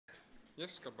Ég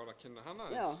skal bara kynna hana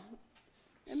aðeins. Já,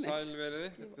 einmitt. Sæl veriði,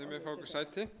 þið með fá okkur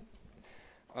sæti.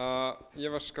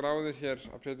 Ég var skráður hér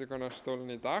á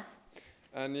predikunarstólinn í dag,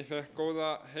 en ég fekk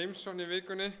góða heimsókn í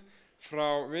vikunni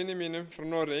frá vini mínum frá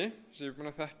Noregi, sem ég er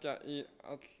búinn að þekkja í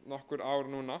nokkur ár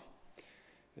núna.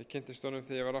 Ég kynntist honum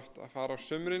þegar ég var oft að fara á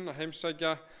sumrin að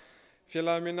heimsækja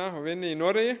félaga mína og vini í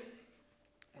Noregi.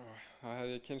 Og það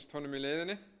hefði ég kynnst honum í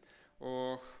leiðinni.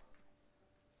 Og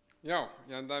já,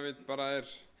 Jan Davíð bara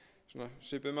svona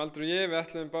svipum aldrei ég. Við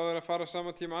ætluðum báðir að fara á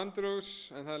sama tíma Andrews,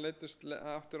 en það leiddust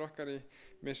aftur okkar í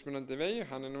mismunandi vegi.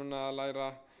 Hann núna að læra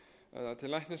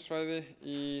til læknisfræði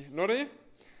í Noregi,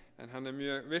 en hann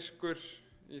mjög virkur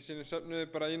í sínu söfnuði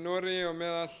bara í Noregi og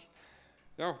meðal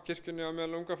kirkjunni og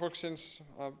meðal unga fólksins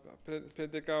að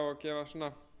predika og gefa svona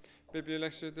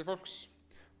biblíuleksu til fólks.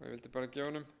 Og ég vildi bara gefa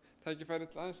honum tækifæri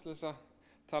til aðeins til þess að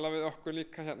tala við okkur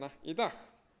líka hérna í dag.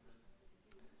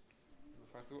 Nú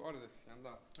færð þú orðið,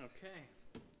 Janda. Okay.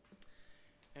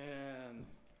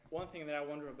 One thing that I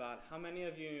wonder about, how many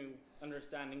of you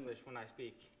understand English when I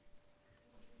speak?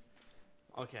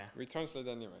 Okay. We translate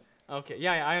anyway. Okay,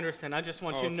 yeah, I understand. I just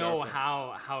want to know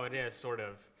how it is, sort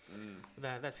of.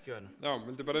 That's good. Já,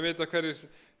 vildi bara vita hverjir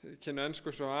kynna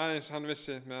ensku svo aðeins hann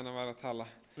vissi meðan hann var að tala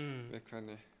við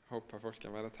hvernig hópa fólki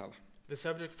hann var að tala. The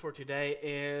subject for today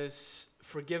is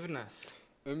forgiveness.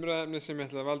 Umræðefnið sem ég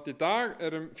ætla að valda í dag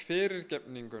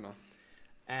fyrirgefninguna.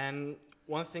 And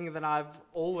one thing that I've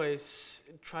always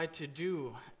tried to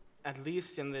do, at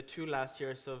least in the 2 last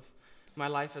years of my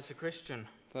life as a Christian.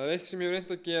 Það eitt sem ég hef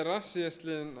reynt að gera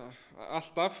síðastliðin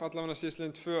allavega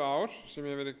síðastliðin 2 ár sem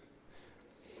ég hef verið.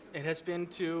 It has been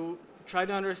to try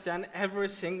to understand every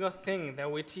single thing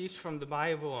that we teach from the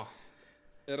Bible.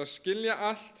 Að skilja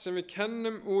allt sem við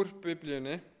kennum úr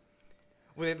Biblíunni.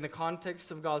 Within the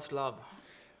context of God's love.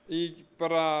 Í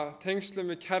bara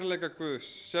tengslum við kærleika Guðs,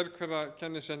 sérhverja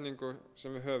kennisetningu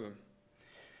sem við höfum.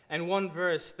 And one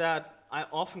verse that I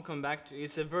often come back to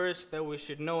is a verse that we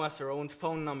should know as our own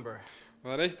phone number.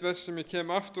 Og það eitt vers sem ég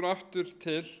kem aftur og aftur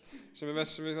til, sem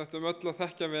vers sem við þættum öll að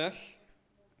þekkja vel.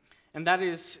 And that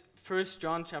is 1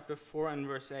 John chapter 4 and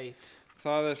verse 8.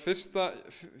 Það fyrsta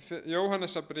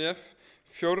Jóhannesarbréf,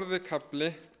 4.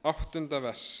 kapli, 8.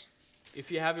 vers.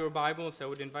 If you have your Bibles, I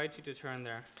would invite you to turn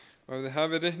there. Og ef þið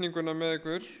hafið reikninguna með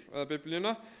ykkur, eða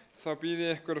Biblíuna, þá býð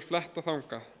ég ykkur að fletta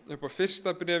þangað. Upp á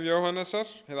fyrsta bréf Jóhannesar,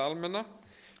 hið almenna,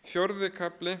 4.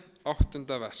 kapli, 8.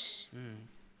 vers.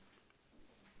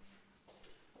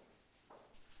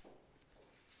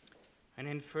 And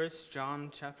in 1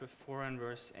 John chapter 4 and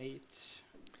verse 8,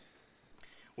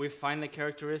 we find the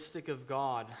characteristic of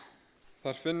God.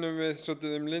 Þar finnum við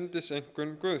svolítið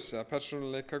lyndiseinkunn Guðs, eða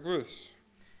persónuleika Guðs.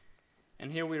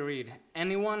 And here we read,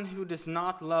 anyone who does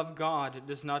not love God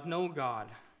does not know God,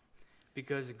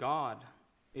 because God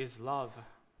is love.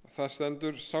 Það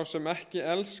stendur, sá sem ekki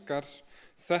elskar,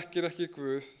 þekkir ekki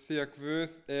Guð, því að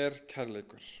Guð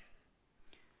kærleikur.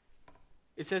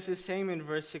 It says the same in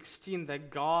verse 16,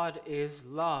 that God is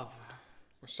love.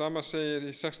 Og sama segir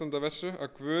í 16. versu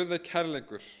að Guð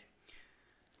kærleikur.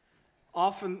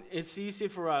 Often it's easy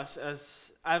for us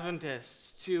as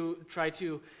Adventists to try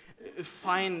to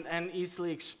find and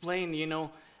easily explain,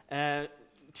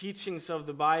 teachings of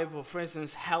the Bible, for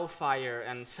instance, hellfire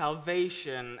and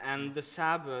salvation and the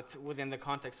Sabbath within the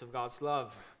context of God's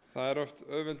love. Það oft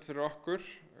auðvelt fyrir okkur,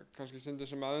 kannski stundum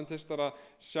sem adventistar, að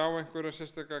sjá einhverja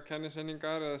sérstakar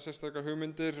kennisetningar eða sérstakar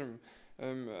hugmyndir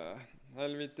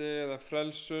helvíti eða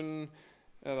frelsun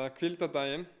eða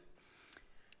hvíldardaginn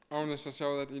án þess að sjá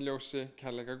þær í ljósi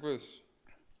kærleika Guðs.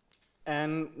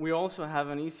 And we also have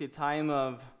an easy time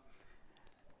of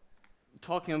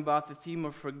talking about the theme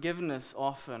of forgiveness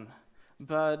often,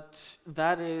 but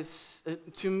that is,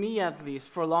 to me at least,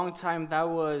 for a long time that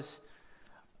was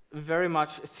very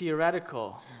much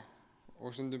theoretical.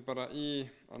 Og stundum bara í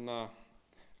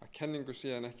að kenningu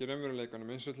síðan ekki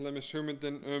raunveruleikanum, eins og til dæmis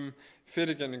hugmyndin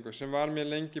fyrirgefningu sem var mér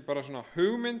lengi bara svona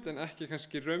hugmynd en ekki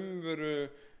kannski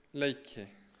raunveruleiki.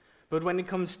 But when it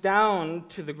comes down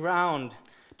to the ground,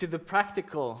 to the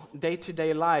practical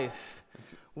day-to-day life,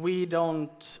 we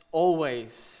don't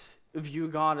always view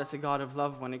God as a God of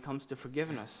love when it comes to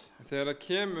forgiveness. Þegar það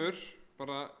kemur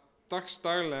bara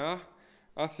dagsdaglega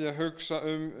að því að hugsa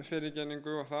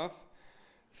fyrirgefningu og það,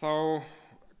 þá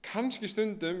kannski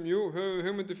stundum, höfum við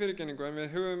hugmyndu fyrirgefningu, en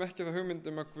við höfum ekki það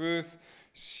hugmyndum að Guð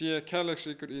sé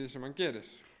kærleiksríkur í því sem hann gerir.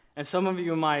 And some of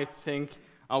you might think,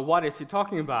 what is he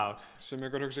talking about? Sem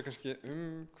ykkur hugsa kannski,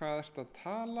 hvað ertu að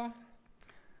tala?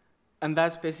 And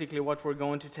that's basically what we're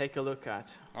going to take a look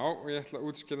at. Já, og ég ætla að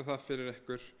útskýra það fyrir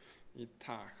ykkur í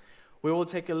dag. We will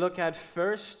take a look at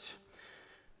first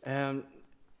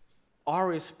our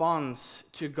response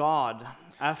to God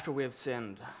after we have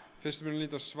sinned. Fyrst munum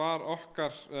líta á svar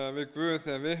okkar við Guð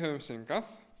þegar við höfum syngað.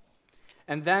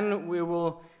 And then we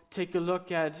will take a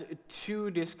look at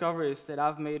 2 discoveries that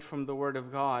I've made from the Word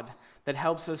of God that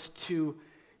helps us to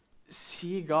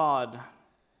see God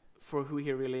for who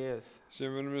He really is.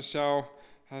 Síðan munum við sjá,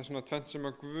 það svona tvennt sem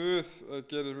að Guð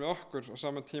gerir við okkur á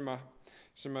sama tíma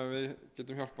sem að við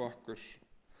getum hjálpað okkur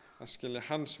að skilja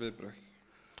hans viðbrögð.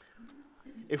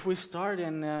 If we start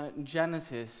in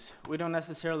Genesis, we don't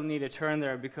necessarily need to turn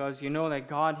there because you know that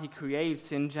God, He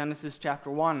creates in Genesis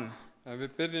chapter 1.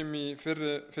 Við byrjum í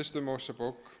fyrstu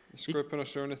Mósebók, í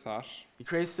sköpunarsögunni þar. He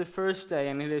creates the first day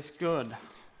and it is good.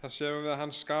 Þar séum við að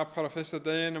hann skapar á fyrsta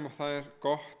deginum og það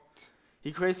gott.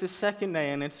 He creates the second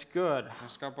day and it's good. Hann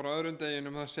skapar á öðrum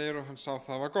deginum og það segir og hann sá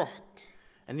það var gott.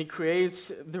 And He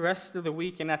creates the rest of the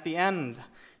week and at the end,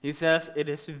 He says it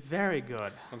is very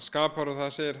good. Hann skapar og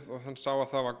það segir og hann sá að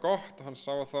það var gott og hann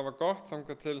sá að það var gott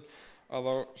þangað til að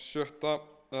á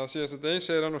síðasta degi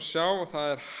segir hann og sjá og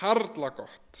það harla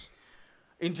gott.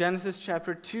 In Genesis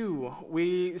chapter 2,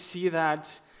 we see that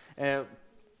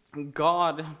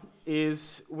God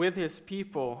is with His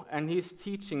people and He's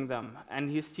teaching them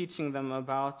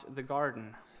about the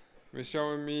garden. Við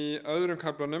sjáum í öðrum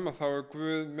kaflanum að þá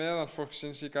Guð meðal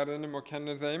fólksins í garðinum og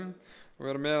kennir þeim og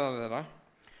vera meðal þeirra.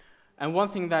 And one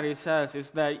thing that He says is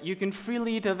that you can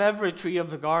freely eat of every tree of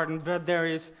the garden, but there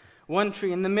is one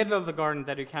tree in the middle of the garden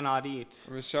that you cannot eat.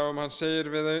 Og við sjáum hann segir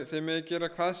við þið megi gera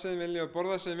hvað sem þið viljið og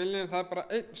borða sem þið viljið, en það bara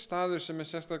einn staður sem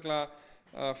sérstaklega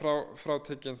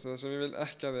frátekinn sem við vil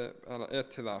ekki að þið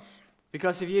etið af.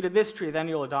 Because if you eat of this tree, then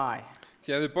you'll die.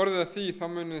 Því ef þið borðið af því, þá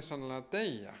munið þið sannlega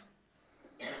deyja.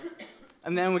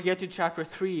 And then we get to chapter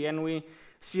 3 and we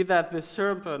see that the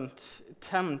serpent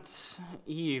tempts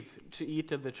Eve to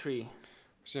eat of the tree.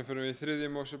 Síðan fyrir við í 3.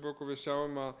 Mósebók og við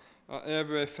sjáum að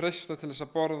Evu freista til þess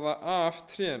að borða af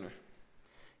trénu.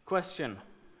 Question.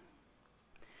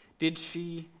 Did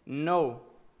she know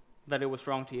that it was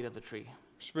wrong to eat of the tree?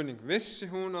 Spurning, vissi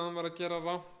hún að hann var að gera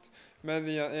rangt með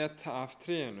því að eta af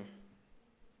trénu?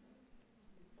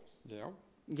 Já.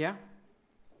 Yeah?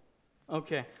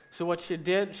 Okay, so what she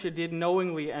did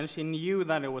knowingly and she knew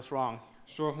that it was wrong.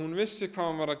 Svo hún vissi hvað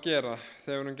hún var að gera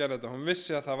þegar hún gerði þetta. Hún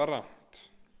vissi að það var rangt.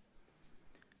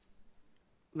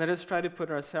 Let us try to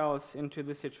put ourselves into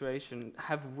the situation.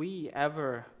 Have we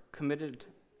ever committed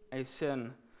a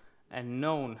sin and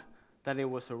known that it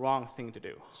was a wrong thing to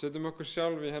do? Setjum okkur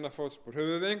sjálf í hennar fótspor.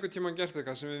 Höfum við einhvern tímann gert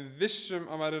eitthvað sem við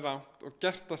vissum að væri rangt og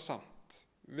gert það samt?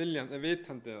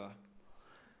 Vitandi það?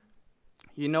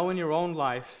 You know in your own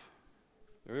life.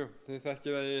 Jú, þið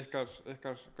þekkið það í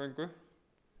ykkar göngu.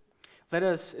 Let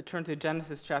us turn to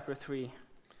Genesis chapter 3.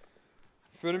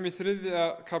 Förum í 3.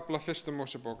 kafla 1.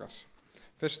 Mósebókar.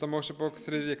 1. Mósebók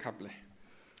 3. kafli.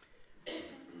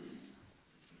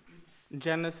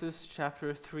 Genesis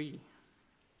chapter 3.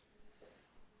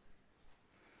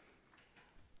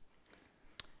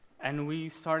 And we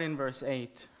start in verse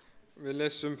 8. Við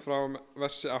lesum frá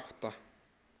versi 8.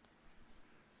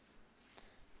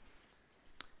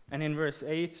 And in verse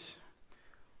 8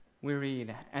 we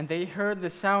read, And they heard the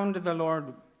sound of the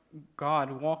Lord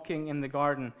God walking in the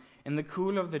garden in the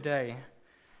cool of the day,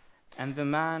 and the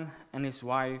man and his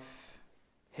wife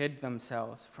hid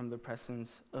themselves from the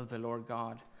presence of the Lord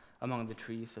God among the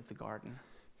trees of the garden.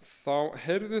 Þá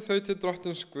heyrðu þau til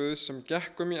drottins Guðs sem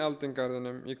gekk í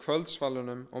aldingarðinum í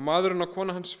kvöldsvalunum og maðurinn og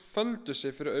kona hans földu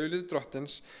sig fyrir augliti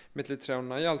drottins milli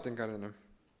trjánna í aldingarðinum.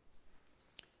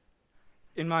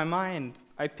 In my mind,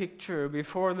 I picture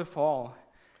before the fall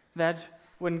that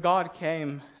when God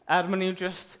came, Adam and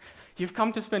Eve you've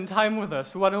come to spend time with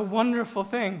us. What a wonderful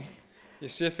thing. Ég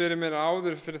sé fyrir mér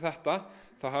áður fyrir þetta,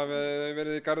 þá hafi þau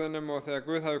verið í garðinum og þegar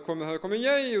Guð hafi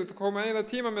komið, út og komið eina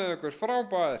tíma með ykkur,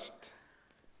 frábært.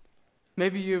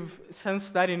 Maybe you've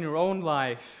sensed that in your own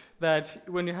life, that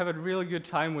when you have a really good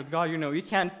time with God, you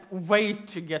can't wait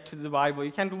to get to the Bible.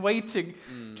 You can't wait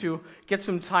to get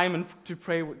some time and to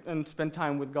pray and spend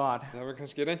time with God. Það hefur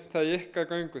kannski reynt það í ykkar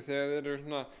göngu þegar þið eru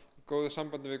svona góðu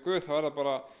sambandi við Guð, þá það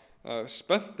bara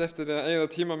spennt eftir að eiga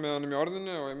tíma með honum í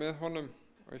orðinu og með honum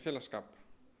og í félagskap.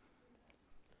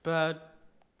 But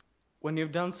when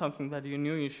you've done something that you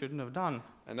knew you shouldn't have done,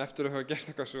 En eftir að hafa gert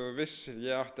eitthvað svo þú vissir,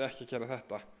 ég átti ekki að gera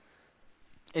þetta.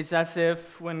 It's as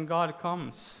if when God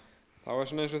comes, Þá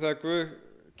svona eins og þegar Guð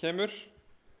kemur,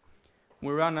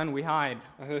 we run and we hide.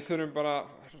 að þau þurfum bara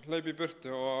að hlaupa í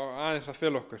burtu og aðeins að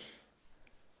fela okkur.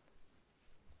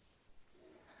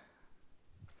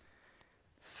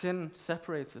 Sin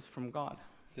separates us from God.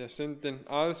 Því að syndin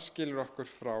aðskilur okkur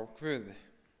frá Guði.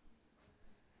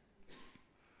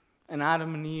 And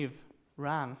Adam and Eve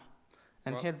ran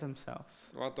and What? hid themselves.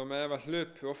 Og Adam og Eva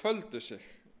hlupu og földu sig.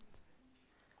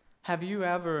 Have you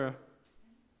ever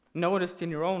noticed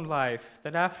in your own life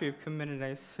that after you've committed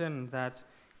a sin that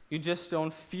you just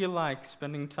don't feel like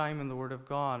spending time in the Word of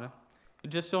God? You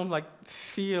just don't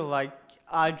feel like,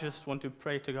 I just want to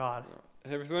pray to God.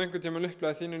 Hefur þú einhvern tímann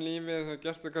upplegað í þínu lífi eða þú hefur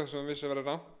gert eitthvað sem vissi að vera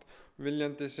rangt,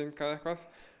 viljandi syngað eitthvað,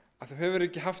 að þú hefur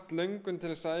ekki haft löngun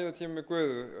til þess að eyða tíma með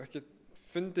Guði og ekki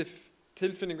fundið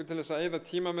tilfinningu til þess að eyða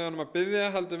tíma með honum að biðja,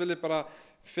 heldur viljið bara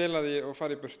fela því og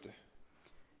fara í burtu.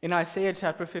 In Isaiah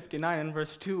chapter 59 and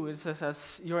verse 2, it says,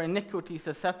 as your iniquities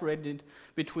are separated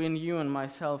between you and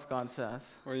myself, God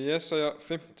says. Og í Jesaja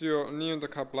 59.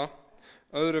 kafla,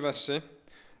 öðru versi,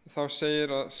 þá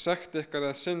segir að sekt ykkar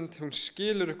eða synd, hún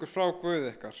skilur ykkur frá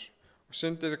Guði ykkar og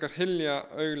syndir ykkar hylja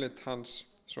auglit hans,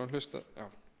 svo hann hlustar. Já.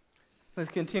 Let's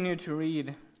continue to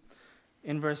read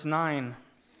in verse 9.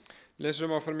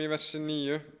 Lesum áfram í versi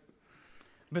 9.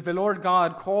 But the Lord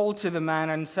God called to the man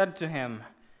and said to him,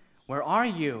 where are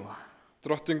you?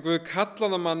 Drottinn Guð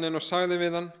kallaði manninn og sagði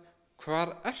við hann,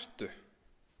 hvar ertu?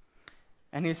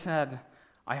 And he said,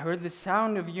 I heard the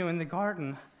sound of you in the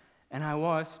garden, and I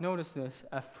was, notice this,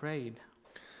 afraid.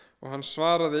 Og hann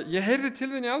svaraði, ég heyrði til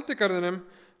þín í aldigarðinum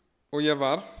og ég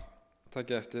varð,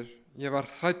 takk eftir, ég var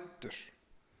hræddur.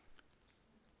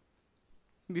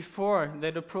 Before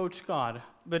they'd approached God,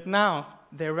 but now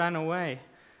they ran away.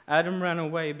 Adam ran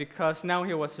away because now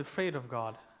he was afraid of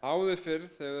God. Áður fyrr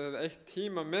þegar þau hefði eitt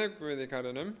tíma með Guði í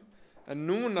garðinum, en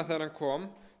núna þegar hann kom,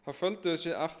 þá földuðu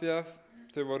sig af því að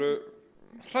þau voru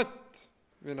hrædd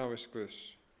við návist Guðs.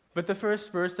 But the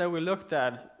first verse that we looked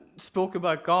at spoke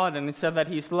about God and it said that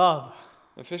he's love.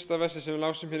 En fyrsta versi sem við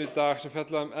lásum hér í dag sem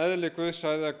fjallaði eðli Guðs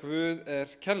sagði að Guð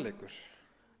kærleikur.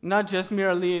 Not just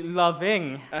merely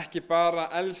loving, Ekki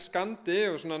bara elskandi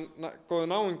og svona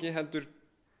góðu náungi heldur,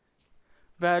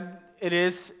 but it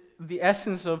is the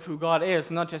essence of who God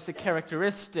is, not just a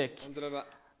characteristic. heldur er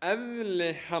það eðli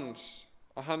hans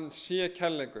að hann sé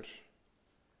kærleikur.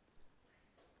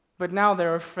 But now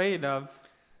they're afraid of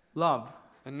love.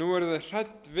 En nú eru þau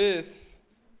hrædd við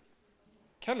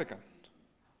kærleikan.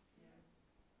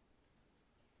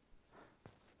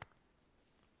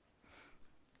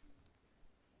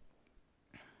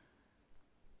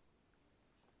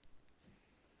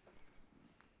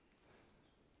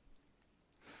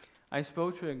 I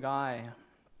spoke to a guy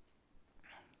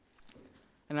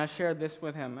and I shared this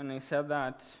with him, and he said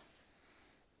that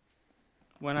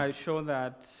when I show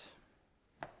that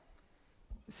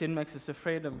sin makes us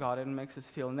afraid of God, it makes us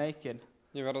feel naked.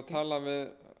 Ég var að tala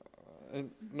við einn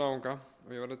náunga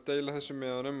og ég var að deila þessu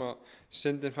með honum að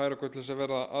syndin fær okkur til þess að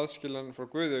vera aðskiljan frá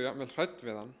Guði og jafnvel hrædd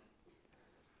við hann.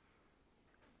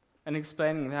 And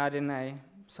explaining that in a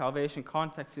salvation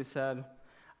context, he said,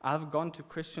 I've gone to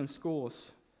Christian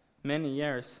schools many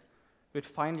years, but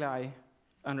finally I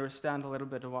understand a little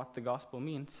bit of what the gospel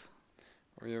means.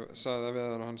 Og ég sagði það við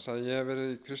hann og hann sagði, ég hef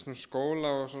verið í kristnum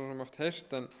skóla og svona oft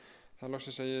heyrt, en það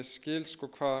loksins að ég skil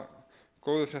hvað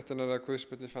góðu fréttin að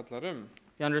Guðspjallið fjallar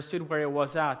He understood where he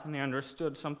was at, and he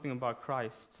understood something about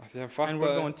Christ. Af því And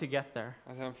we're going to get there.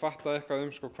 Af því hann fattaði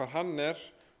eitthvað hvar hann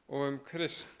og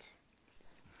Krist.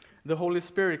 The Holy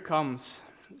Spirit comes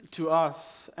to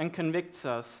us and convicts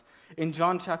us. In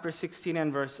John chapter 16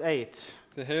 and verse 8,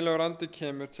 Því heilagur andi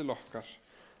kemur til okkar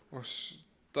og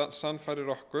sannfærir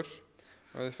okkur,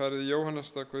 og þið farið í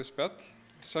Jóhannesar Guðspjall,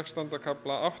 16.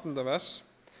 kapla, 8. vers.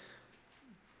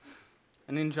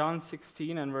 and in John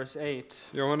 16 and verse 8,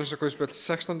 Jóhannesar Guðspjall,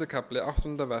 16. kapli,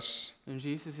 8. vers. and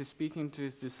Jesus is speaking to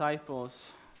his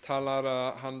disciples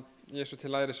Talar hann Jesú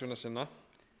til lærisveina sinna,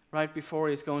 right before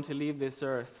he's going to leave this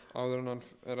earth. áður en hann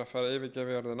að fara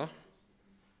yfirgefa jörðina.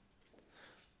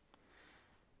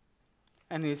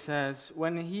 And he says,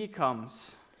 when he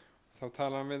comes, Þá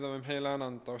talar hann við þá heilagan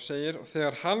anda og segir, og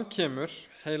þegar hann kemur,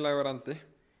 heilagur andi,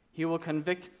 he will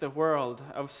convict the world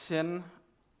of sin,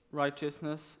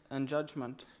 righteousness, and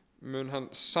judgment. mun hann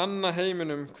sanna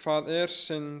heiminum hvað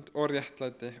synd og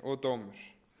réttlæti og dómur.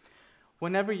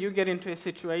 Whenever you get into a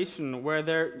situation where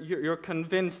you're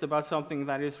convinced about something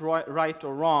that is right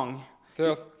or wrong,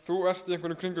 Þegar þú ert í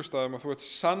einhverjum kringumstæðum og þú ert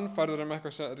sannfærður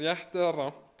eitthvað sem rétt eða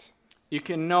rangt, you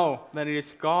can know that it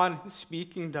is God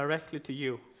speaking directly to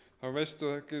you. þá veistu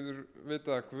að getur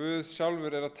vitað að Guð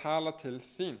sjálfur að tala til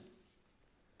þín,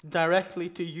 Directly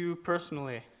to you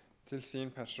personally. til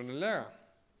þín persónulega.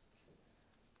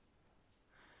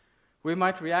 We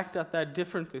might react at that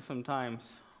differently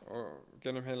sometimes. Og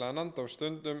genum heilagan anda og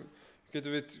stundum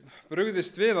getum við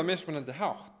brugðist við á mismunandi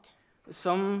hátt.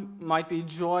 Some might be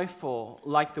joyful,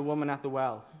 like the woman at the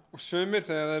well. Og sumir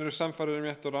þegar þeir eru sannfærður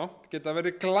rétt og rangt geta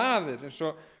verið glaðir eins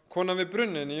og konan við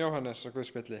brunnin í Jóhannesar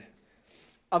Guðspjalli.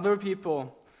 Other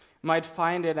people might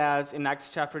find it as in Acts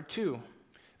chapter 2,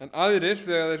 En aðrir,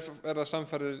 þegar þeir verða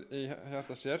samfærir í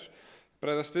hjarta sér,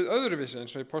 bregðast við öðruvísi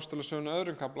eins og í Póstulasögunni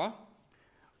öðrum kafla,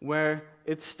 where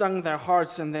it stung their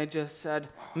hearts and they just said,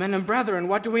 "Men and brethren,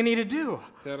 what do we need to do?"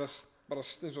 þegar það bara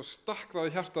eins og stakk það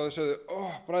í hjarta og þeir sögðu,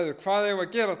 bræður, hvað eigum við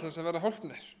að gera til þess að vera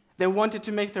hólpnir? They wanted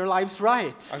to make their lives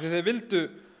right. Af því þeir vildu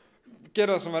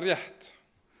gera það sem var rétt.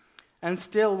 And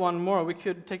still one more, we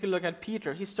could take a look at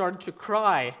Peter. He started to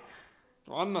cry.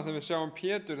 Og annað þegar við sjáum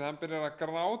Pétur, þegar hann byrjar að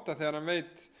gráta þegar hann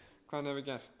veit hvað hann hefur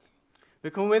gert.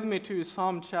 But come with me to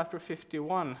Psalm chapter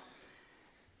 51.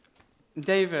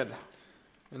 David.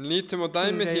 En lítum á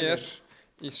dæmi David. hér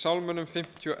í Sálmunum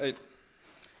 51.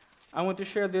 I want to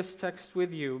share this text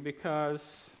with you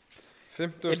because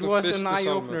it 51. was an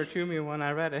eye-opener Sálmur. to me when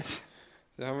I read it.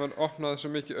 Þegar hann var opnaði svo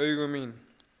mikið augu mín.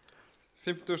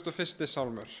 51.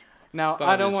 Sálmur. Now,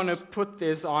 I don't want Davids. to put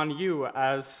this on you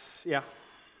as, Já,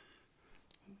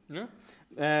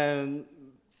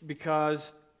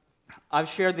 because I've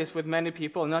shared this with many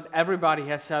people. Not everybody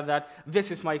has said that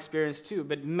this is my experience too,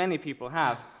 but many people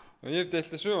have. og ég hef deilt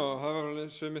þessu og það var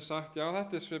alveg sumir sagt, já,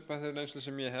 þetta svipað þeirra reynslu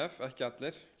sem ég hef, ekki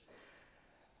allir.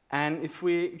 And if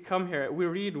we come here, we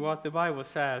read what the Bible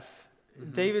says.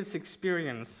 David's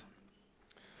experience.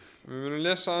 Við munum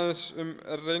lesa aðeins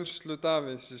reynslu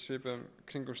Davids í svipaðum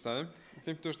kringumstæðum.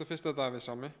 51. Davids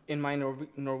sálmi. In my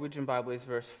Norwegian Bible is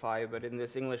verse 5, but in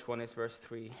this English one is verse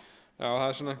 3. Já,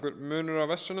 það svona einhver munur á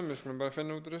versunum, við skulum bara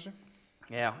finna út úr þessu.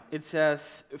 Yeah, it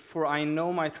says, "For I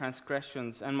know my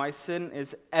transgressions, and my sin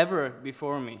is ever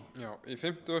before me." Já, í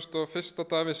 51.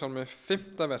 Davids sálmi,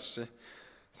 5. versi,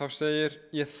 þá segir,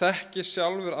 ég þekki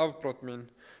sjálfur afbrot mín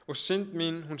og synd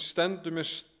mín, hún stendur mér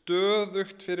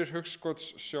stöðugt fyrir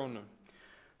hugskots sjónum.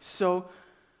 So,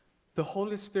 the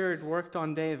Holy Spirit worked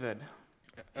on David.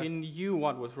 He knew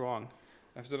what was wrong.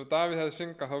 Eftir að Davíð hefði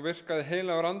syngað, þá virkaði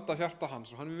heilagur anda hjarta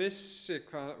hans og hann vissi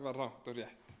hvað var rangt og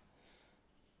rétt.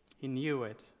 He knew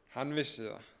it. Hann vissi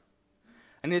það.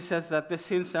 And it says that the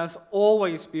sin stands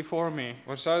always before me.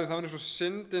 Og hann sagði það eins og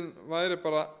syndin væri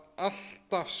bara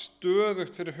alltaf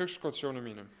stöðugt fyrir hugskotssjónum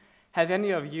mínum. Have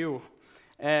any of you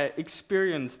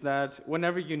experienced that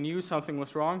whenever you knew something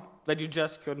was wrong, that you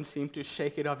just couldn't seem to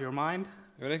shake it off your mind?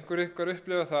 Hefur einhver ykkur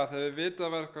upplifað það þegar við vitað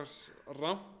að vera eitthvað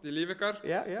rangt í líf ykkar,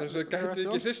 Yeah, þess að there are gæti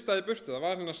some. ekki hristað í burtu, það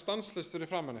var hérna stanslaust fyrir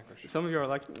framann ykkur. Some of you are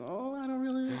like, "Oh, I don't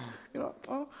really,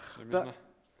 oh." Sem But- hérna,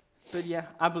 But yeah,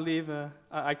 I believe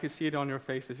I could see it on your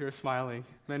faces. You're smiling.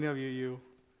 Many of you.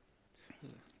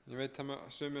 ég veit að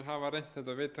sumir hafa reynt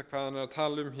þetta og vita hvað hann að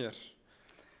tala hér.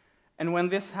 And when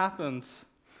this happens,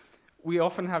 we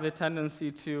often have the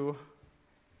tendency to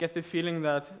get the feeling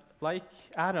that, like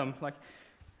Adam, like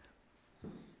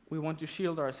we want to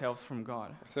shield ourselves from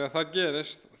God. Þegar það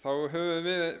gerist, þá höfum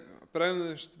við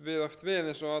bregðumst við oft við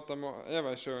eins og Adam og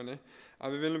Eva í sögunni,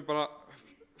 að við viljum bara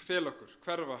fela okkur,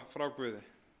 hverfa frá Guði.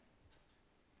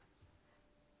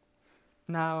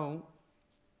 Now,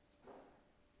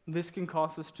 this can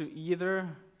cause us to either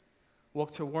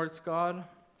walk towards God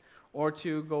or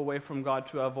to go away from God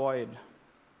to avoid.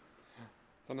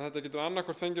 Þannig að þetta getur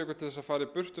annarkvort fengið okkur til þess að fara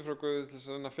í burtu frá Guði til þess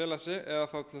að reyna að fela sig eða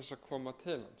þá til þess að koma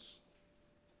til hans.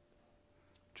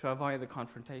 To avoid the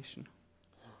confrontation.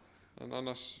 En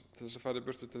annars til þess að fara í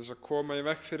burtu til þess að koma í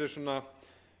vekk fyrir svona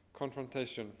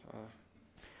confrontation.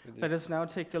 Let us now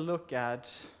take a look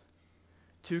at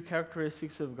two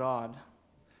characteristics of God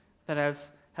that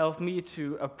has helped me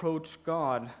to approach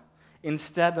God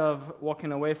instead of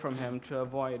walking away from Him to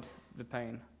avoid the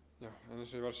pain. Já, en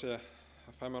eins og ég var að segja,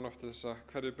 það fær mann oft til þess að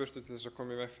hverju burtu til þess að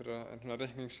koma í vekk fyrir að svona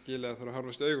reikningsskil eða þurfa að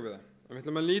horfast í augu við það. Og við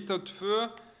ætlum að líta á 2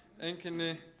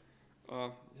 einkenni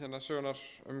hérna sögunar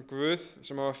Guð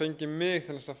sem hafa fengið mig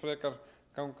til þess að frekar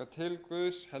ganga til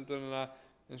Guðs heldur en að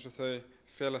eins og þau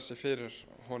fela sig fyrir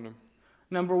honum.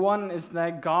 Number 1 is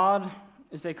that God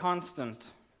is a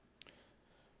constant.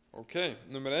 Ok,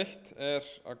 nummer 1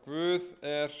 að Guð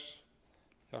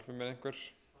hjálpi mér einhver,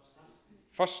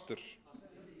 fastur,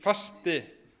 fasti.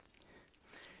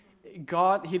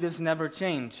 God, He does never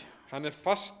change. Hann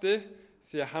fasti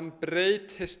því að hann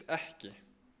breytist ekki.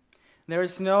 There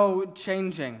is no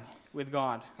changing with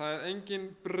God. Það engin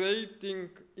breyting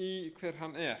í hver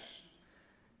hann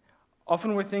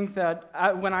Often we think that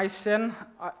when I sin,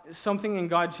 something in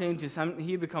God changes and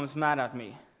He becomes mad at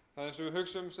me. Það eins og við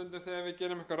hugsaum stundum þegar við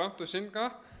gerum eitthvað rangt og synga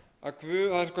að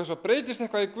það eitthvað svo breytist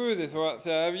eitthvað í Guði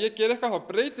þegar ef ég ger eitthvað þá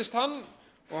breytist hann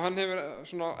og hann hefur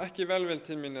svona ekki velvild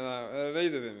til mín eða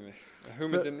reiður við mig.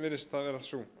 Hugmyndin virðist það vera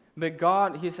svo. But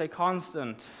God, He's a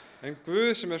constant. En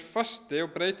Guð sem fasti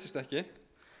og breytist ekki.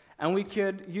 And we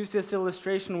could use this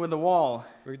illustration with a wall.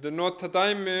 Við getum nota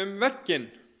dæmi vegginn.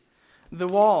 the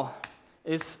wall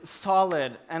is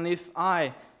solid, and if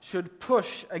I should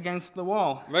push against the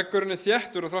wall, Veggurinn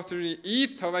þéttur og þrátt fyrir ég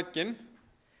ít á vegginn,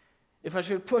 if I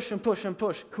should push and push and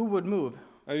push, who would move?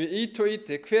 ef ég ít og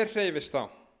íti, hver hreyfist þá?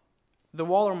 The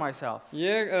wall or myself?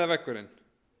 Ég eða veggurinn?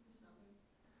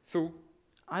 Þú?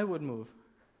 I would move.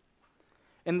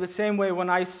 In the same way, when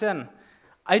I sin,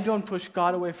 I don't push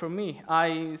God away from me.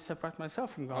 I separate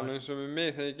myself from God. Alveg eins og með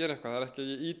mig þegar ég ger eitthvað, það ekki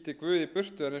að ég íti Guð í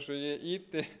burtu, það eins og ég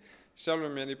íti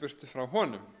sjálfum mér í burtu frá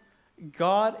honum.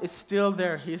 God is still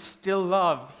there. He's still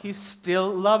love. He still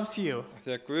loves you.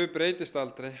 Því að Guð breytist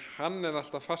aldrei, hann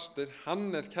alltaf fastur, hann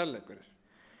kærleikur.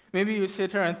 Maybe you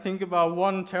sit here and think about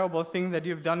one terrible thing that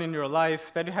you've done in your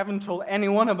life that you haven't told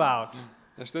anyone about.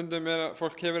 En stundum að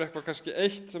fólk hefur eitthvað kannski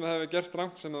eitt sem það hefur gert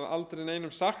rangt sem það aldrei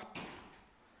neinum sagt.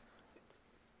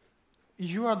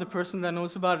 You are the person that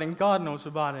knows about it, and God knows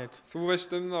about it. Þú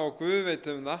veist það og Guð veit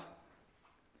það.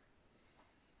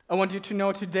 I want you to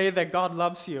know today that God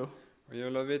loves you. Og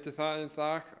ég vil að viti það í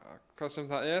dag, hvað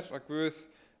sem það að Guð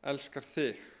elskar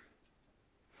þig.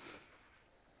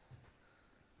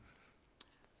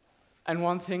 And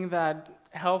one thing that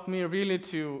helped me really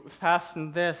to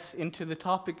fasten this into the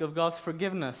topic of God's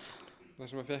forgiveness Það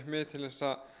sem fekk mig til þess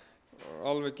að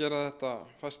alveg gera þetta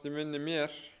fast í minni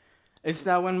mér is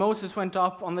that when Moses went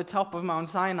up on the top of Mount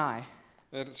Sinai,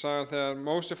 sagan þegar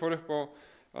Móse fór upp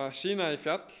á Sínaí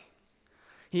fjall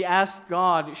he asked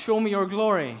God, show me your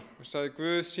glory. og sagði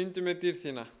Guð, sýndu mér dýrð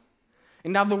þína.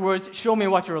 In other words, show me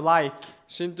what you're like.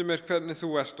 Sýndu mér hvernig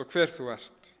þú ert og hver þú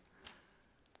ert.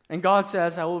 And God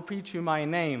says, I will preach you my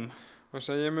name. Og hann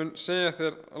sagði, ég mun segja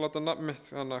þér að láta nafn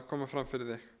mitt koma fram fyrir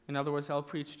þig. In other words, I'll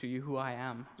preach to you who I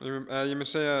am. Ég mun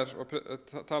segja þér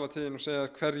og tala til þín og segja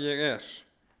þér hver ég er.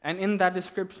 And in that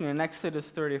description in Exodus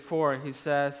 34, he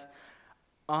says,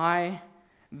 I,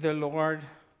 the Lord,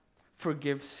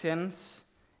 forgive sins,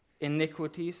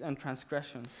 iniquities and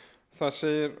transgressions. Það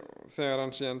segir þegar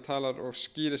hann síðan talar og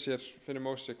skýrir sér fyrir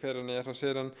Móse hver hann þá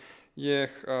segir hann, ég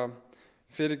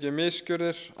fyrirgef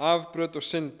misgjörðir, afbrot og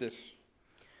syndir.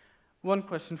 One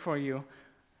question for you.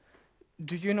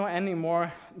 Do you know any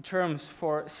more terms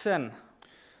for sin?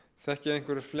 Þekkið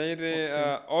einhverju fleiri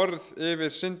orð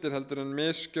yfir syndir heldur en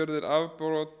misgjörðir,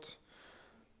 afbrot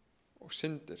og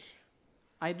syndir?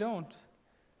 I don't.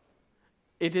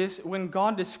 It is when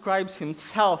God describes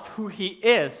himself, who he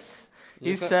is,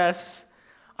 he says,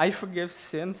 I forgive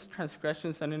sins,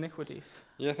 transgressions and iniquities.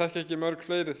 Ég þekki ekki mörg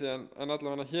fleiri því en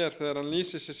allavega hér þegar hann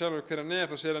lýsir sér sjálfur hver hann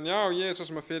þá segir hann, já, ég svo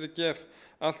sem að fyrirgef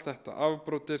allt þetta,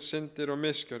 afbrotir, syndir og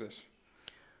misgjörðir.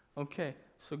 Okay,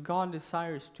 so God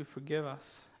desires to forgive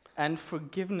us, and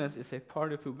forgiveness is a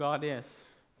part of who God is.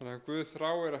 Þannig að Guð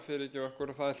þráir að fyrirgefa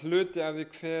okkur og það hluti af því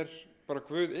hver bara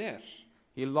Guð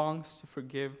He longs to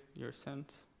forgive your sins.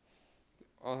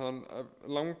 Og hann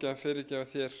langi að fyrirgefa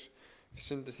þér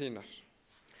syndir þínar.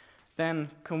 Then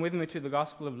come with me to the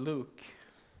Gospel of Luke.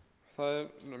 Það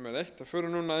nummer 1. Það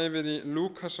fyrir núna yfir í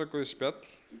Lúkasar Guðspjall.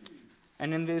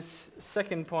 And in this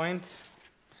second point,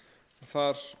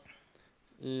 þar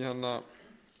í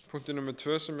punkti nummer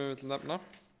 2 sem ég vil nefna.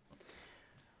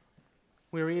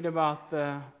 We read about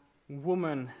the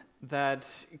woman that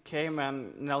came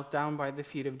and knelt down by the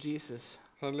feet of Jesus.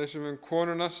 Þar lesum við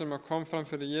konuna sem kom fram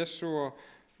fyrir Jesú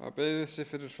og beygði sig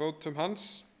fyrir fótum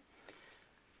hans.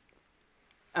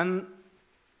 And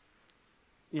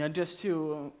just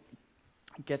to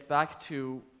get back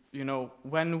to,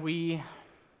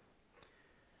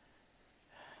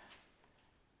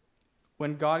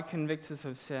 when God convicts us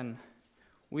of sin,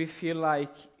 we feel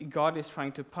like God is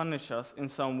trying to punish us in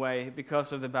some way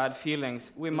because of the bad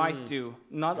feelings. We might do.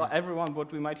 Not everyone,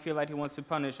 but we might feel like he wants to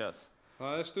punish us.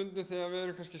 Það stundum þegar við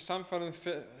erum kannski samfærið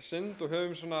synd og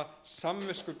höfum svona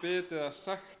samviskubit eða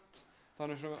sagt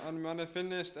þannig að manni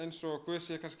finnist eins og Guð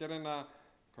sé kannski að reyna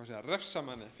að refsa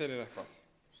manni fyrir eitthvað.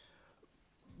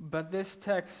 But this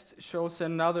text shows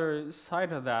another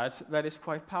side of that is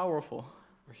quite powerful.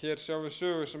 Og hér sjáum við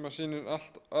sögu sem sýnir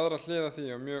allt aðra hlið af því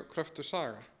og mjög kröftug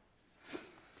saga.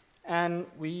 And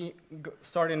we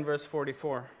start in verse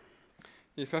 44.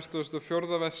 Í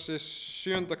 44. versi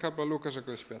 7. kafla Lúkasar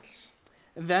Guðspjalls.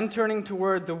 Then turning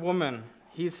toward the woman,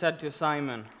 he said to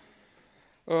Simon.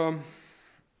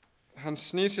 Hann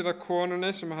snýr sér að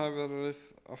konunni sem hafi verið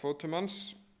á fótum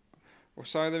hans og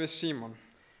sagði við Símon.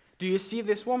 Do you see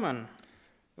this woman?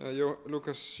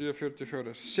 Lúkas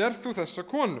 7:44. Sér þú þessa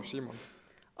konu, Símon?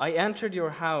 I entered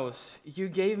your house. You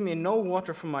gave me no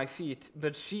water for my feet,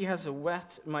 but she has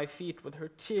wet my feet with her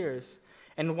tears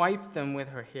and wiped them with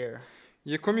her hair.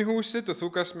 Ég kom í húsið og þú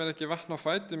gafst mér ekki vatn á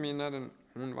fætur mínar en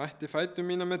hún vætti fætur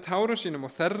mínar með tárum sínum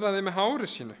og þerraði með hári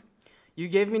sínu. You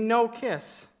gave me no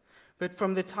kiss, But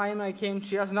from the time I came,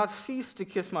 she has not ceased to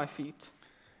kiss my feet.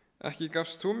 Ekki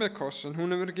gafst þú mér koss, en hún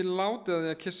hefur ekki látið að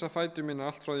því að kissa fætur mína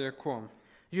allt frá því ég kom.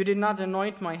 You did not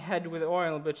anoint my head with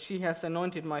oil, but she has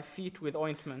anointed my feet with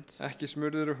ointment. Ekki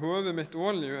smurðir höfuð mitt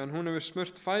olíu, en hún hefur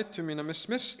smurt fætur mína með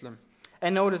smyrslum.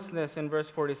 And notice this in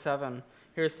verse 47.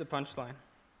 Here's the punchline.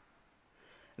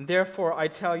 Therefore I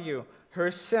tell you, her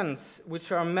sins,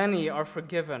 which are many, are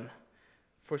forgiven,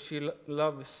 for she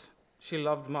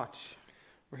loved much.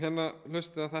 Og hérna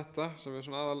hlustið að þetta, sem er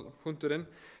svona aðal punkturinn.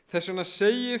 Þess vegna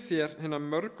segi þér, hérna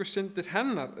mörgu syndir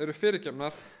hennar eru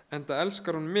fyrirgefnar, enda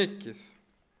elskar hún mikið.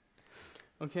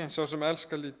 Okay. Sá sem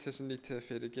elskar lítið sem lítið er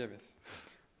fyrirgefið.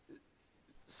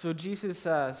 So Jesus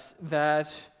says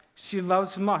that she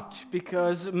loves much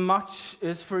because much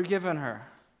is forgiven her.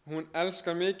 Hún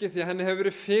elskar mikið því að henni hefur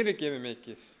verið fyrirgefið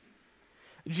mikið.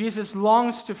 Jesus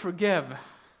longs to forgive.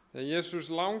 Þegar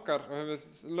Jesús langar og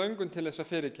hefur löngun til þess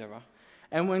að fyrirgefa.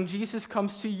 And when Jesus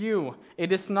comes to you,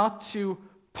 it is not to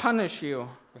punish you,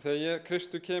 Og þegar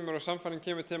Kristur kemur og samfæring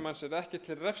kemur til manns er ekki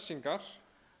til refsingar,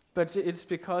 but it's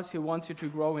because he wants you to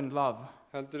grow in love.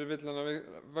 heldur vill hann að við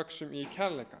vöxum í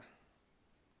kærleika.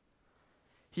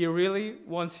 He really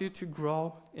wants you to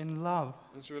grow in love.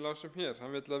 Eins og við lásum hér,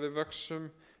 hann vill að við vöxum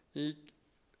í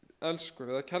elsku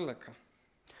eða kærleika.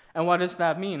 And what does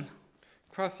that mean?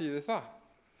 Hvað þýðir það?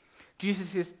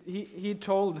 Jesus he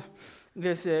told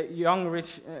this young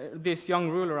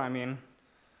ruler,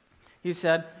 he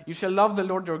said, you shall love the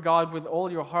Lord your God with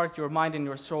all your heart, your mind, and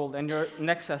your soul, and your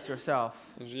next as yourself.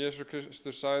 Eins og Jesús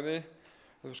Kristur sagði,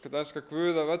 að þú skalt elska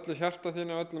Guð af öllu hjarta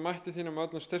þínu, af öllu mætti þínum,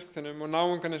 af öllum styrk þínum og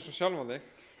náungan eins og sjálfa þig.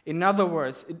 In other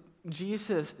words,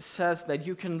 Jesus says that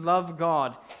you can love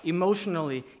God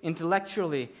emotionally,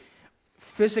 intellectually,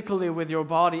 physically with your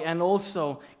body, and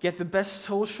also get the best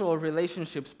social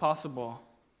relationships possible.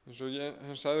 Eins og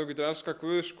hann sagði, þú getur elska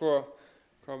Guð,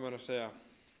 hvað maður að segja,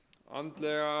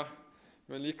 andlega,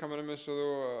 með líkamannum eins og þú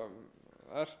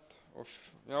ert,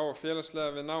 og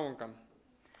félagslega við náungan.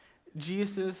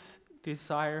 Jesus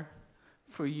desire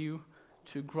for you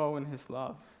to grow in his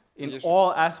love in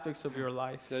all aspects of your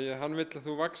life. Þegar hann vill að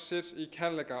þú vaxir í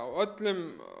kærleika á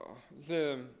öllum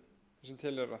hliðum sem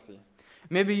tilheyra því.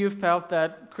 Maybe you felt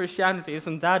that Christianity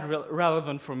isn't that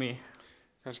relevant for me.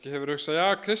 Kannski hefur hugsað,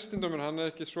 já, kristindómur, hann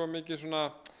ekki svo mikið svona,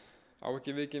 á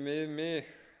ekki vikið með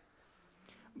mig.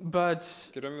 But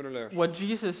Ekki raunverulegur. what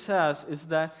Jesus says is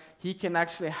that he can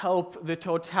actually help the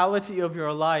totality of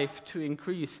your life to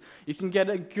increase. You can get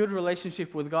a good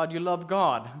relationship with God. You love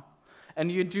God.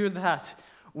 And you do that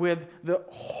with the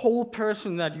whole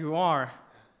person that you are.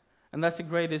 And that's the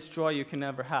greatest joy you can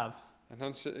ever have. En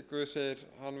Guð segir,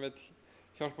 hann vill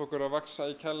hjálpa okkur að vaxa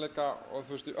í kærleika og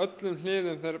þú veist, í öllum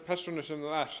hliðum þeirra persónu sem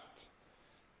þú ert.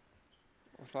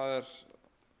 Og það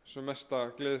svo mesta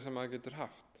gleði sem maður getur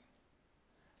haft.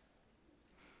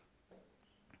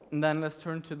 And then let's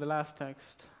turn to the last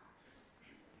text.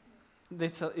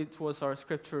 It was our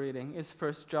scripture reading. It's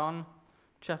 1 John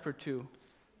chapter 2.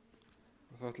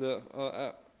 Þá ætlum ég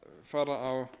að fara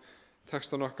á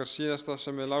textan okkar síðasta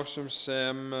sem við lásum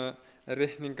sem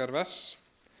ritningarvers.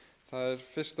 Það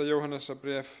 1.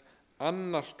 Jóhannesarbréf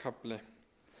 2. kafli,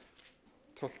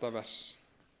 12. vers.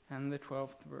 And the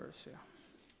 12th verse, yeah.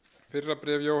 Fyrra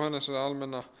bréf Jóhannesar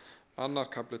almenna 2.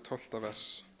 kafli, 12.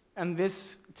 vers. And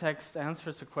this text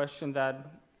answers a question that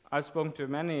I've spoken to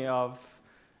many of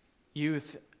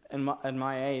youth at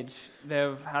my age.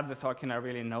 They've had the thought, can I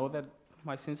really know that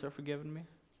my sins are forgiven me?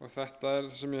 Og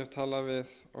þetta sem ég hef talað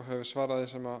við og hefur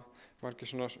svaraði sem að margir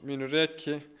svona mínu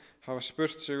reki hafa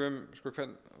spurt sig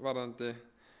hvern varðandi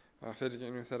að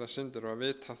fyrirgefningu þeirra syndir og að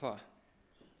vita það.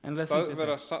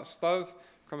 Vera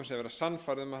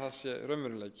sannfærð að það sé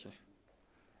raunveruleiki.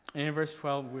 In verse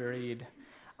 12 we read,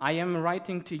 I am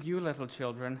writing to you, little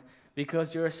children,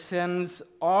 because your sins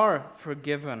are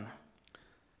forgiven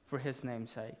for his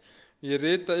name's sake. Ég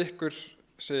rita ykkur,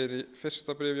 segir í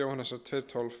 1. bréf Jóhannesar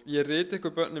 2:12, ég rita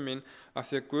ykkur börnin mín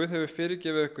af því að Guð hefur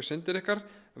fyrirgefið ykkur syndir ykkar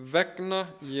vegna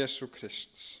Jesú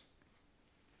Krists.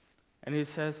 And he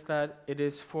says that it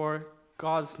is for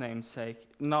God's name's sake,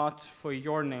 not for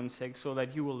your name's sake, so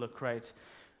that you will look great.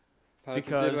 Það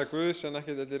til dýrða Guðs en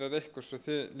ekki til dýrða ykkur, svo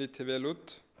þið lítið vel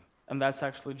út. And that's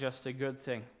actually just a good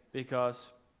thing,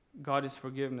 because God is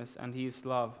forgiveness and he is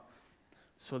love,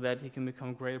 so that he can become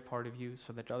a greater part of you,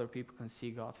 so that other people can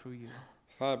see God through you.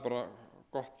 Það bara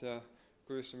gott því að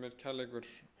Guð sem kærleikur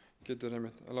getur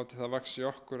einmitt að láta það vaxa í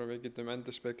okkur og við getum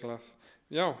endurspeglað,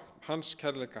 já, hans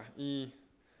kærleika í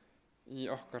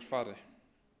okkar fari.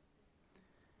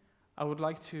 I would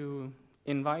like to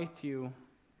invite you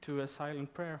to a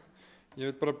silent prayer.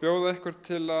 Ég vil bara bjóða ykkur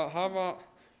til að hafa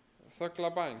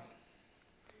þögla bæn.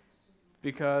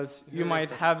 Because you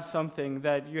might have something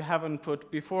that you haven't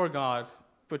put before God,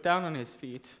 put down on his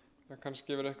feet. Það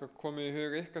kannski verið eitthvað komið í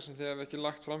hug ykkar sem þið hefur ekki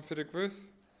lagt fram fyrir Guð.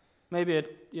 Maybe it,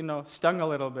 stung a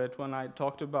little bit when I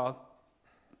talked about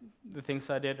the things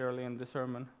I did early in the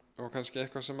sermon. Og kannski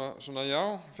eitthvað sem að, svona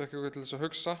já, fekk ykkur til þess að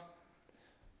hugsa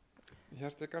í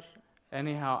hjarta ykkar.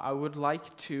 Anyhow, I would like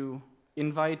to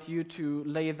invite you to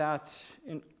lay that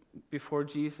before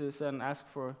Jesus and ask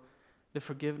for the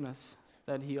forgiveness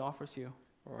that he offers you.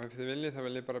 Og ef þið viljið, þá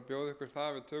vil ég bara bjóða ykkur það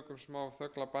að við tökum smá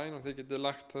þögla bæn og þið getið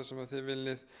lagt það sem að þið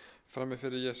viljið frammi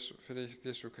fyrir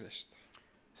Jesú Krist.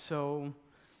 So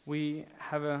we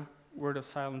have a word of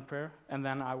silent prayer, and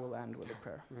then I will end with a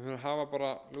prayer. Við munum hafa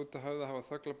bara lúta höfða, hafa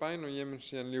þögla bæn og ég mun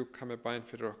síðan ljúka með bæn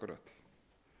fyrir okkur öll.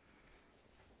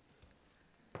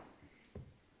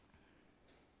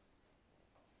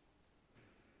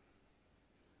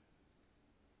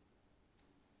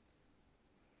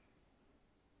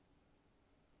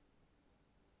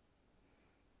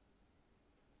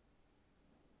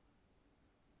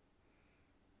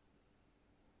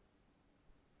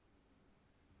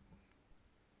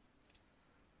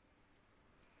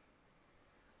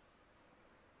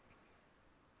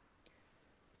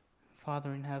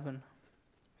 Father in heaven,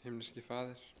 Himneski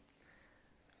Faðir,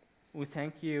 we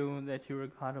thank you that you're a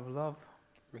God of love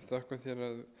við þökkum þér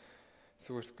að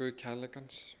þú ert Guð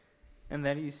kærleikans and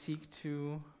that you seek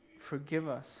to forgive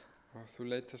us og þú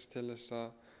leitast til þess að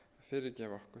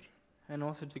fyrirgefa okkur and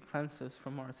also to cleanse us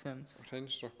from our sins. og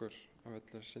hreinsa okkur af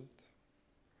öllu synd.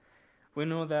 We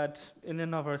know that in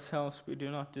and of ourselves we do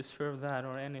not deserve that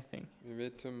or anything. Við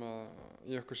vitum að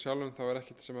í okkur sjálfum þá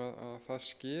ekkert sem að það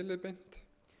skilið beint.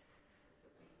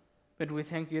 But we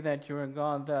thank you that you're a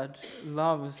God that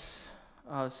loves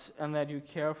us and that you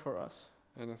care for us.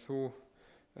 En að þú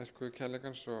ert Guð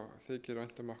kærleikans og þykir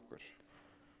vænt okkur.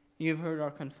 You've heard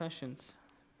our confessions.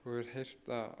 Þú hefur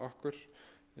heyrt að okkur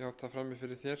játa frammi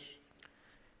fyrir þér.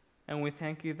 And we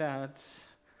thank you that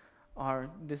our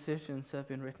decisions have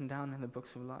been written down in the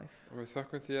books of life. Og við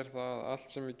þökkum þér það að allt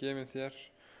sem við gefum þér,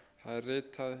 það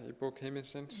ritað í bók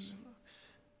heiminsins.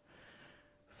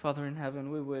 Father in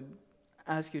heaven, we would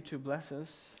ask you to bless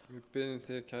us. Við biðjum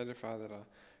þig, kæri Faðir,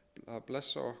 að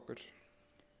blessa okkur.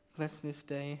 Bless this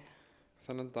day.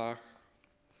 Þennan dag.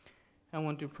 I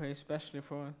want to pray especially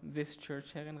for this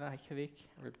church here in Reykjavík.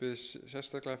 Við biðjum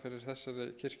sérstaklega fyrir þessari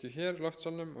kirkju hér,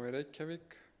 Loftsalnum og í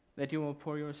Reykjavík. That you will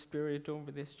pour your spirit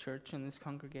over this church and this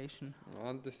congregation. Og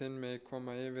andi þinn megi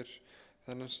koma yfir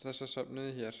þessa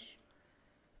söfnuði hér.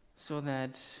 So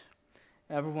that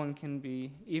everyone can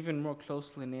be even more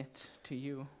closely knit to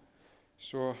you.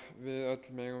 Svo við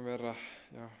öll megum vera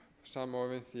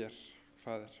samofin þér,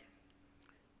 Faðir.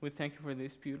 We thank you for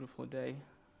this beautiful day.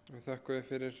 Við þökkum þér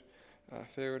fyrir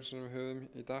fegurð sem við höfum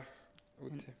í dag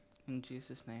úti. In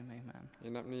Jesus' name, amen.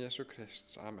 Í nafni Jesú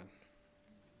Krists, amen.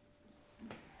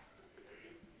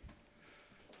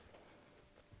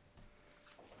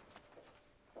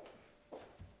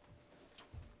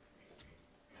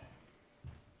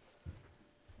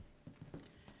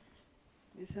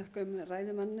 Við þökkum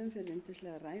ræðumannum fyrir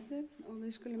yndislega ræðu og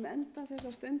við skulum enda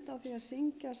þessa stund á því að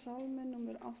syngja sálminn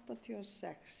númer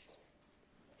 86.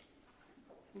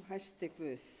 Og hæsti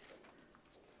Guð.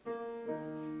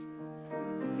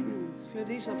 Skulum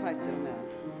rísa á fætur með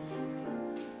hann.